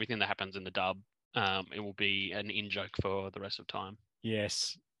like everything that happens in the dub. It will be an in joke for the rest of time.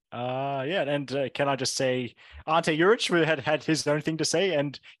 Yes. Yeah, and can I just say, Ante Juric had his own thing to say,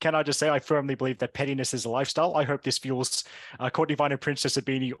 and can I just say, I firmly believe that pettiness is a lifestyle. I hope this fuels Courtney Vine and Princess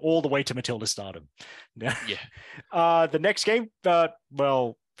Sabini all the way to Matilda stardom. Yeah. The next game,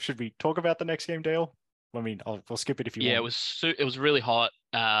 well, should we talk about the next game, Dale? I mean, I'll skip it if you want. Yeah, it was really hot.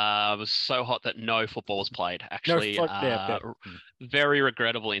 It was so hot that no football was played. Actually, very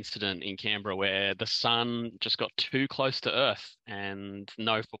regrettable incident in Canberra where the sun just got too close to Earth and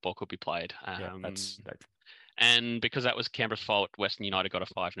no football could be played. And because that was Canberra's fault, Western United got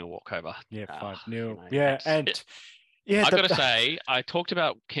a 5-0 walkover. Yeah, 5-0. Yeah, I've got to say, I talked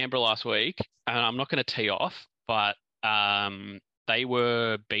about Canberra last week, and I'm not going to tee off, but they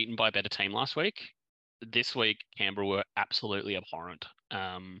were beaten by a better team last week. This week, Canberra were absolutely abhorrent.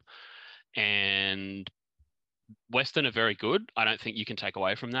 And Western are very good. I don't think you can take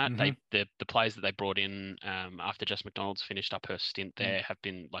away from that. The players that they brought in after Jess McDonald's finished up her stint there have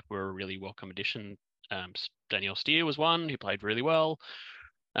been were a really welcome addition. Danielle Steer was one who played really well.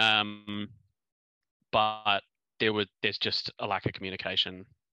 But there's just a lack of communication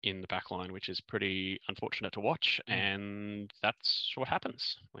in the back line, which is pretty unfortunate to watch. And that's what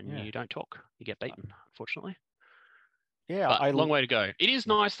happens when you don't talk. You get beaten, unfortunately. Yeah, but long way to go. It is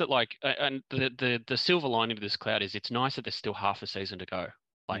nice that and the silver lining of this cloud is it's nice that there's still half a season to go.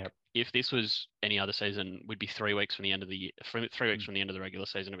 If this was any other season, we'd be 3 weeks from the end of the year, 3 weeks from the end of the regular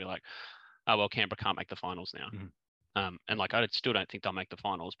season, and be like, oh well, Canberra can't make the finals now. And I still don't think they'll make the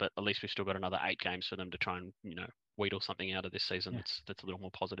finals, but at least we've still got another 8 games for them to try and wheedle something out of this season that's a little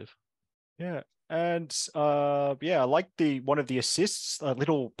more positive. Yeah. And I like one of the assists, a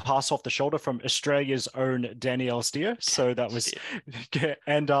little pass off the shoulder from Australia's own Danielle Steer. So that was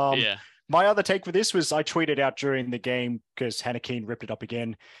and my other take for this was I tweeted out during the game because Hannah Keane ripped it up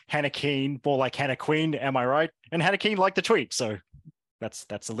again. Hannah Keane, more like Hannah Queen, am I right? And Hannah Keane liked the tweet, so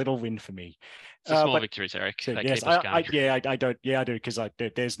that's a little win for me. It's a small victories, Eric. So yes, I do because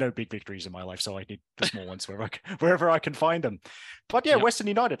there's no big victories in my life, so I need the small ones wherever I can find them. But Western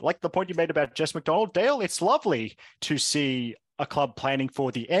United, like the point you made about Jess McDonald, Dale, it's lovely to see a club planning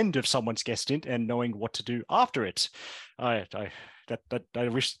for the end of someone's guest stint and knowing what to do after it. I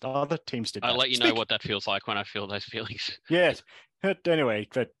wish other teams did. I'll let you know what that feels like when I feel those feelings. Yes. But anyway,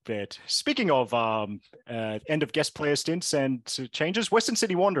 but speaking of end of guest player stints and changes, Western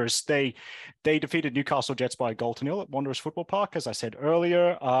Sydney Wanderers, they defeated Newcastle Jets by a goal to nil at Wanderers Football Park, as I said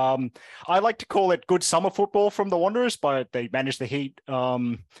earlier. I like to call it good summer football from the Wanderers, but they managed the heat.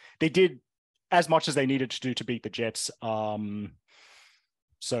 They did as much as they needed to do to beat the Jets.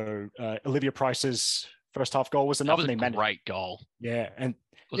 So Olivia Price's first half goal was enough. That was a great goal. Yeah, and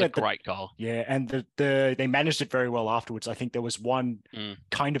it was a great goal. Yeah, and they managed it very well afterwards. I think there was one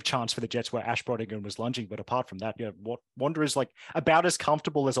kind of chance for the Jets where Ash Brodigan was lunging, but apart from that, what Wanderers about as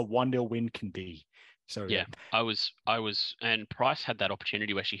comfortable as a 1-0 win can be. So I was, and Price had that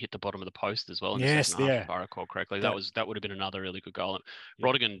opportunity where she hit the bottom of the post as well in the second half, if I recall correctly. That would have been another really good goal. And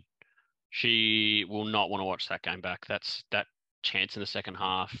Brodigan, she will not want to watch that game back. That chance in the second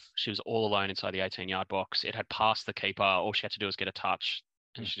half, she was all alone inside the 18-yard box. It had passed the keeper. All she had to do was get a touch,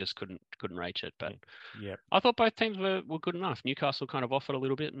 and she just couldn't reach it. But I thought both teams were good enough. Newcastle kind of offered a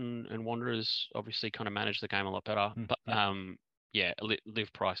little bit, and Wanderers obviously kind of managed the game a lot better. But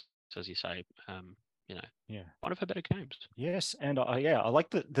Liv Price, as you say, one of her better games. Yes, and I like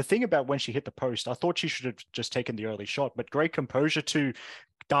the thing about when she hit the post. I thought she should have just taken the early shot, but great composure to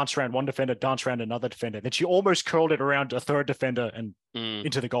dance around one defender, dance around another defender. Then she almost curled it around a third defender and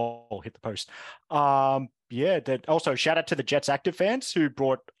into the goal, hit the post. That also shout out to the Jets active fans who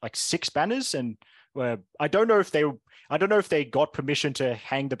brought 6 banners, and I don't know if they got permission to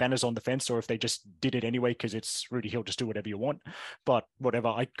hang the banners on the fence or if they just did it anyway because it's Rudy Hill, just do whatever you want. But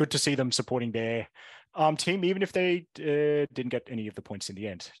whatever, good to see them supporting their team, even if they didn't get any of the points in the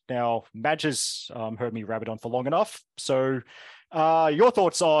end. Now, Madge has heard me rabbit on for long enough, so your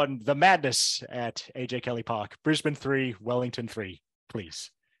thoughts on the madness at AJ Kelly Park, Brisbane 3, Wellington 3,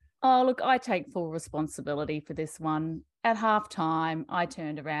 please. Oh, look, I take full responsibility for this one. At halftime, I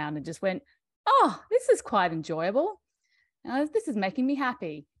turned around and just went, oh, this is quite enjoyable. This is making me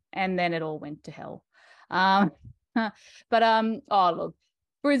happy. And then it all went to hell. Look,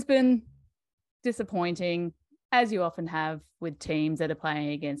 Brisbane, disappointing, as you often have with teams that are playing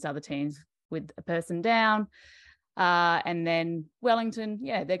against other teams with a person down. And then Wellington,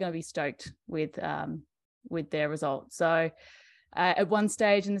 they're going to be stoked with with their result. So at one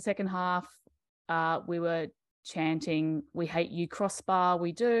stage in the second half, we were chanting, "We hate you, crossbar,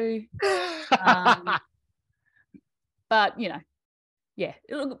 we do." But, yeah,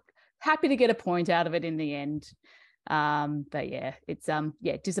 happy to get a point out of it in the end. But yeah, it's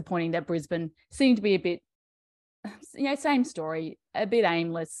disappointing that Brisbane seemed to be a bit, same story, a bit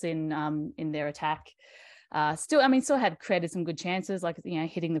aimless in their attack. Still had created some good chances, like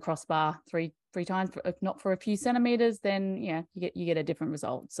hitting the crossbar three times. If not for a few centimeters, then you get a different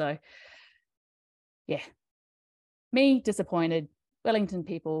result. So yeah, me disappointed. Wellington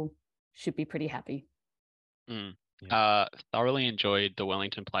people should be pretty happy. Thoroughly enjoyed the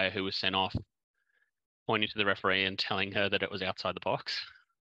Wellington player who was sent off, pointing to the referee and telling her that it was outside the box,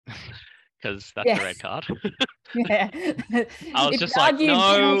 because that's a red card. Yeah, I was just like,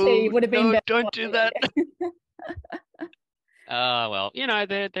 no, would have been better. Don't do that. Well,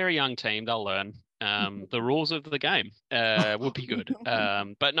 they're a young team; they'll learn. The rules of the game would be good.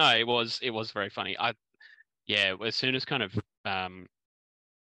 But no, it was very funny. As soon as kind of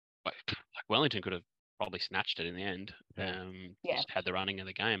like Wellington could have probably snatched it in the end. Just had the running of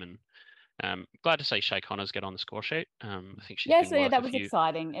the game, and glad to see Shay Connors get on the score sheet. I think she's been worth that was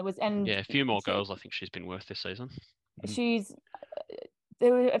exciting. It was, and a few more goals. I think she's been worth this season.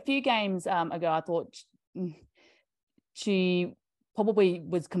 There were a few games ago, I thought she probably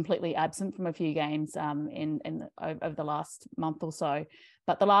was completely absent from a few games over the last month or so.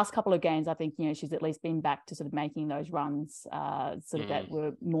 But the last couple of games, I think, she's at least been back to sort of making those runs that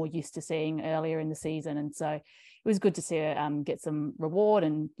we're more used to seeing earlier in the season. And so it was good to see her get some reward.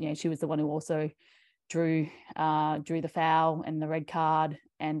 And, she was the one who also drew the foul and the red card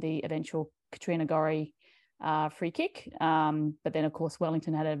and the eventual Katrina Gorry free kick. But then, of course,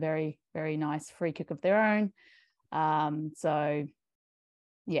 Wellington had a very, very nice free kick of their own.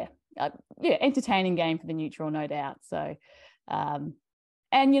 Entertaining game for the neutral, no doubt. So,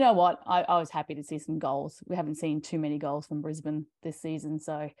 and you know what? I was happy to see some goals. We haven't seen too many goals from Brisbane this season.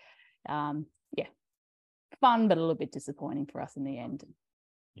 So, fun, but a little bit disappointing for us in the end.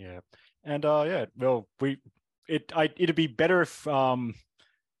 Yeah. And, well, it'd be better if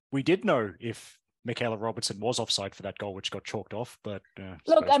we did know if Michaela Robertson was offside for that goal, which got chalked off. But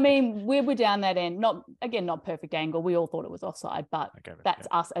look, we were down that end. Not perfect angle. We all thought it was offside, but that's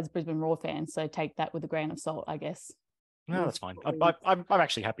us as Brisbane Roar fans. So take that with a grain of salt, I guess. No, that's fine. I'm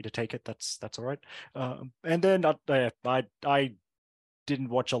actually happy to take it. That's all right. And then I didn't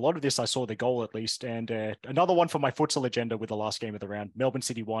watch a lot of this. I saw the goal at least, and another one for my futsal agenda with the last game of the round. Melbourne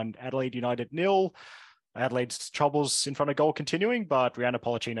City 1, Adelaide United 0. Adelaide's troubles in front of goal continuing, but Rihanna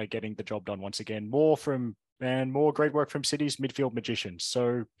Pollicino getting the job done once again. More great work from City's midfield magicians.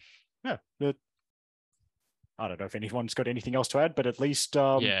 So, yeah, I don't know if anyone's got anything else to add, but at least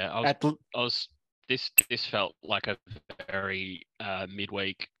this felt like a very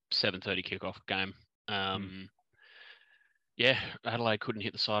midweek 7:30 kickoff game. Adelaide couldn't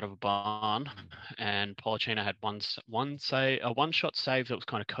hit the side of a barn, and Pollicino had one shot save that was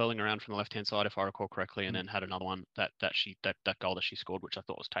kind of curling around from the left hand side, if I recall correctly, and then had another one that goal that she scored, which I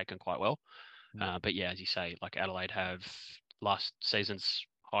thought was taken quite well. But yeah, as you say, like Adelaide have last season's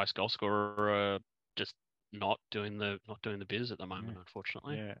highest goal scorer, just not doing the biz at the moment,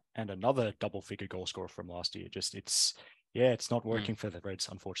 unfortunately. Yeah, and another double figure goal scorer from last year. It's not working for the Reds,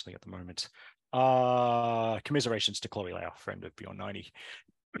 unfortunately, at the moment. Commiserations to Chloe Lau, friend of Beyond 90.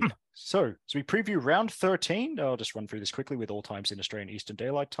 So we preview round 13. I'll just run through this quickly with all times in Australian Eastern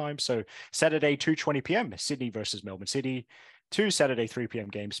Daylight Time. So Saturday, 2:20 p.m, Sydney versus Melbourne City. 2 Saturday 3 p.m.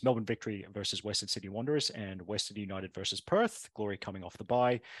 games, Melbourne Victory versus Western Sydney Wanderers and Western United versus Perth, Glory coming off the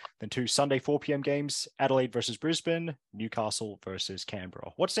bye. Then 2 Sunday 4 p.m. games, Adelaide versus Brisbane, Newcastle versus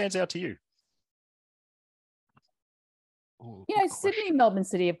Canberra. What stands out to you? Sydney, Melbourne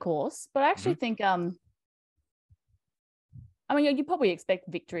City, of course, but I actually think, you probably expect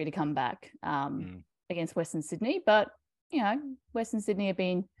Victory to come back against Western Sydney, but, Western Sydney have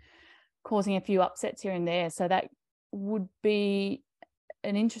been causing a few upsets here and there, so that would be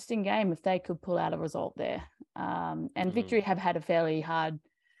an interesting game if they could pull out a result there. And Victory have had a fairly hard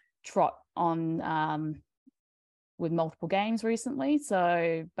trot on with multiple games recently,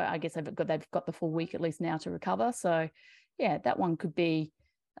 so but I guess they've got the full week at least now to recover. So yeah, that one could be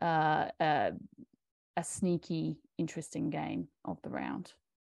a sneaky, interesting game of the round.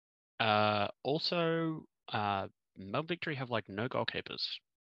 Also, Melbourne Victory have no goalkeepers.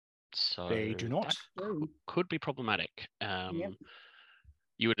 So they do not. Could be problematic.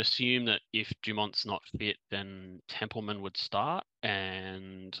 You would assume that if Dumont's not fit, then Templeman would start,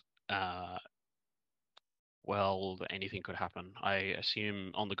 and well, anything could happen. I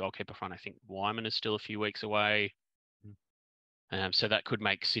assume on the goalkeeper front, I think Wyman is still a few weeks away. So that could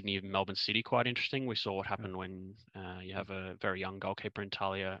make Sydney and Melbourne City quite interesting. We saw what happened when you have a very young goalkeeper in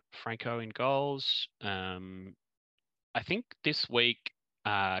Talia Franco in goals. I think this week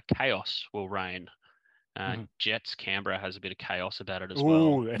chaos will reign. Jets Canberra has a bit of chaos about it as well.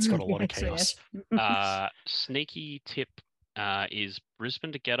 Ooh, it's got a lot of chaos. Sneaky tip is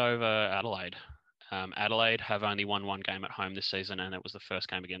Brisbane to get over Adelaide. Adelaide have only won one game at home this season, and it was the first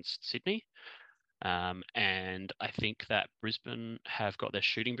game against Sydney. And I think that Brisbane have got their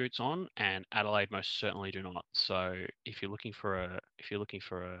shooting boots on, and Adelaide most certainly do not. So if you're looking for a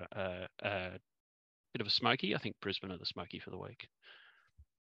bit of a smoky, I think Brisbane are the smoky for the week.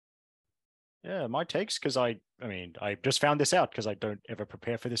 Yeah, my takes, because I just found this out because I don't ever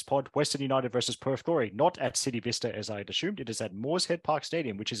prepare for this pod. Western United versus Perth Glory, not at City Vista as I had assumed. It is at Moores Head Park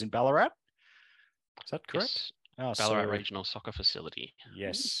Stadium, which is in Ballarat. Is that correct? Yes. Ballarat Regional Soccer Facility.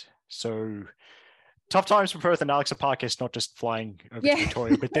 Yes. So tough times for Perth and Alexa Parkes, not just flying over to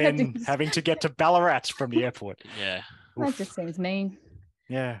Victoria, but then having to get to Ballarat from the airport. Yeah. That just seems mean.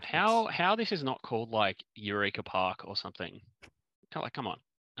 Yeah. How this is not called like Eureka Park or something? Like, come on.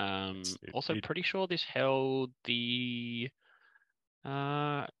 Also, pretty sure this held the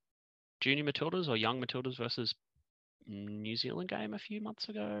Junior Matildas or Young Matildas versus New Zealand game a few months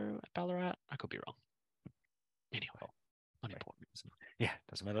ago at Ballarat. I could be wrong. Anyway, not important. Yeah,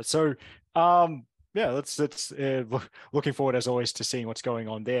 doesn't matter. So, yeah, let's looking forward as always to seeing what's going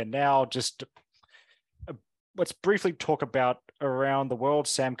on there. Now, just let's briefly talk about around the world.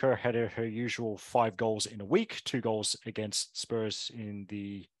 Sam Kerr had her usual 5 goals in a week, 2 goals against Spurs in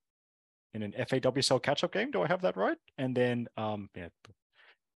an FAWSL catch-up game. Do I have that right? And then,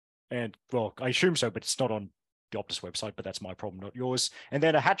 and well, I assume so, but it's not on the Optus website, but that's my problem, not yours. And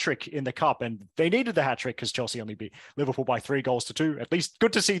then a hat-trick in the Cup, and they needed the hat-trick because Chelsea only beat Liverpool by 3 goals to 2. At least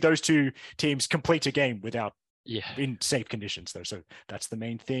good to see those two teams complete a game without in safe conditions, though. So that's the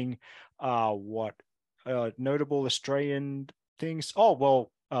main thing. What notable Australian things? Oh,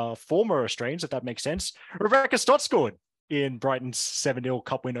 well, former Australians, if that makes sense. Rebecca Stott scored in Brighton's 7-0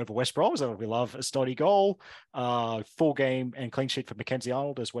 Cup win over West Brom. So we love a Stotty goal. Full game and clean sheet for Mackenzie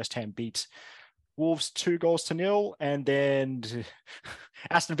Arnold as West Ham beat Wolves 2-0. And then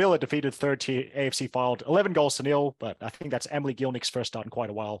Aston Villa defeated third-tier AFC Fylde 11-0, but I think that's Emily Gielnik's first start in quite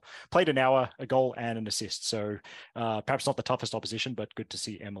a while. Played an hour, a goal and an assist. So perhaps not the toughest opposition, but good to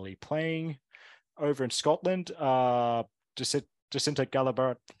see Emily playing. Over in Scotland, Jacinta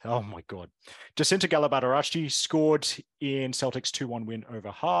Galabardarachi scored in Celtic's 2-1 win over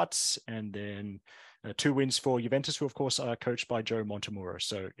Hearts, and then 2 wins for Juventus, who of course are coached by Joe Montemurro.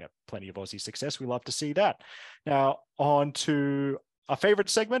 So yeah, plenty of Aussie success. We love to see that. Now on to our favorite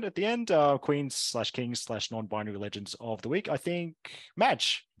segment at the end, Queens/Kings/non-binary legends of the week. I think,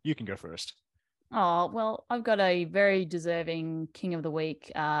 Madge, you can go first. Oh, well, I've got a very deserving King of the Week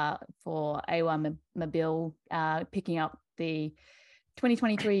for Awa Mabil picking up the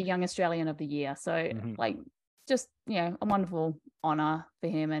 2023 Young Australian of the Year. So, just, a wonderful honour for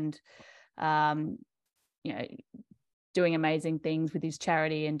him and, doing amazing things with his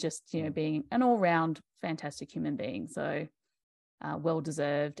charity and just, being an all-round fantastic human being. So,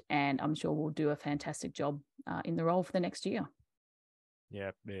 well-deserved, and I'm sure will do a fantastic job in the role for the next year.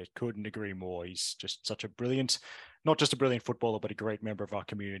 Yeah, couldn't agree more. He's just such a brilliant, not just a brilliant footballer, but a great member of our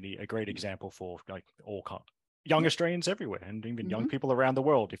community, a great example for all young Australians everywhere, and even young people around the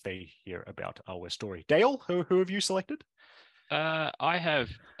world if they hear about our story. Dale, who have you selected? I have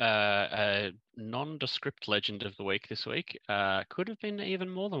a nondescript legend of the week this week. Could have been even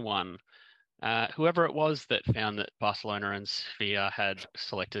more than one. Whoever it was that found that Barcelona and Sevilla had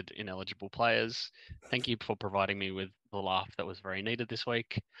selected ineligible players, thank you for providing me with the laugh that was very needed this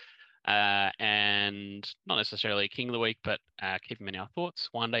week. And not necessarily King of the Week, but keep him in our thoughts.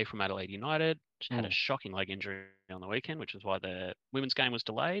 One day from Adelaide United. Had a shocking leg injury on the weekend, which is why the women's game was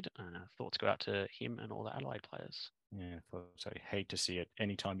delayed. Thoughts go out to him and all the Adelaide players. Yeah, so I hate to see it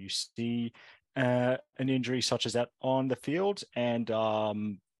anytime you see an injury such as that on the field, and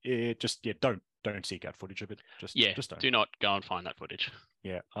it just don't seek out footage of it. Just don't. Do not go and find that footage.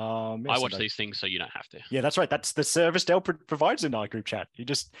 Yeah. I watch these things so you don't have to. Yeah, that's right. That's the service Dale provides in our group chat. He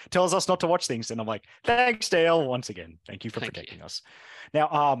just tells us not to watch things, and I'm like, thanks, Dale, once again. Thank you for protecting us.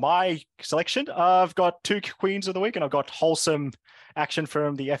 Now, my selection, I've got 2 Queens of the Week, and I've got wholesome action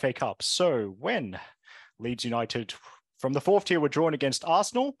from the FA Cup. So when Leeds United from the 4th tier were drawn against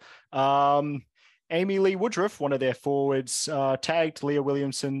Arsenal, Amy Lee Woodruff, one of their forwards, tagged Leah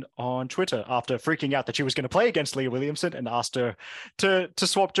Williamson on Twitter after freaking out that she was going to play against Leah Williamson and asked her to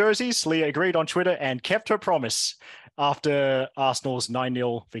swap jerseys. Leah agreed on Twitter and kept her promise after Arsenal's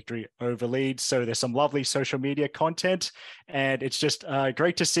 9-0 victory over Leeds. So there's some lovely social media content, and it's just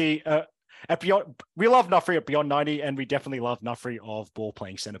great to see. We love Nuffrey at Beyond 90, and we definitely love Nuffrey of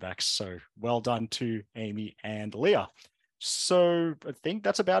ball-playing centre-backs. So well done to Amy and Leah. So I think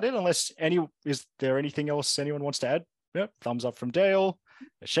that's about it, unless is there anything else anyone wants to add? Yep, thumbs up from Dale,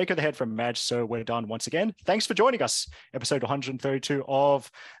 a shake of the head from Madge. So we're done once again. Thanks for joining us. Episode 132 of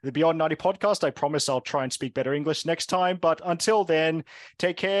the Beyond 90 podcast. I promise I'll try and speak better English next time. But until then,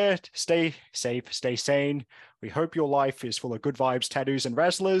 take care, stay safe, stay sane. We hope your life is full of good vibes, tattoos, and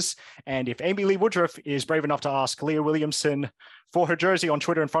razzlers. And if Amy Lee Woodruff is brave enough to ask Leah Williamson for her jersey on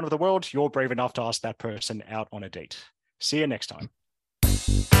Twitter in front of the world, you're brave enough to ask that person out on a date. See you next time.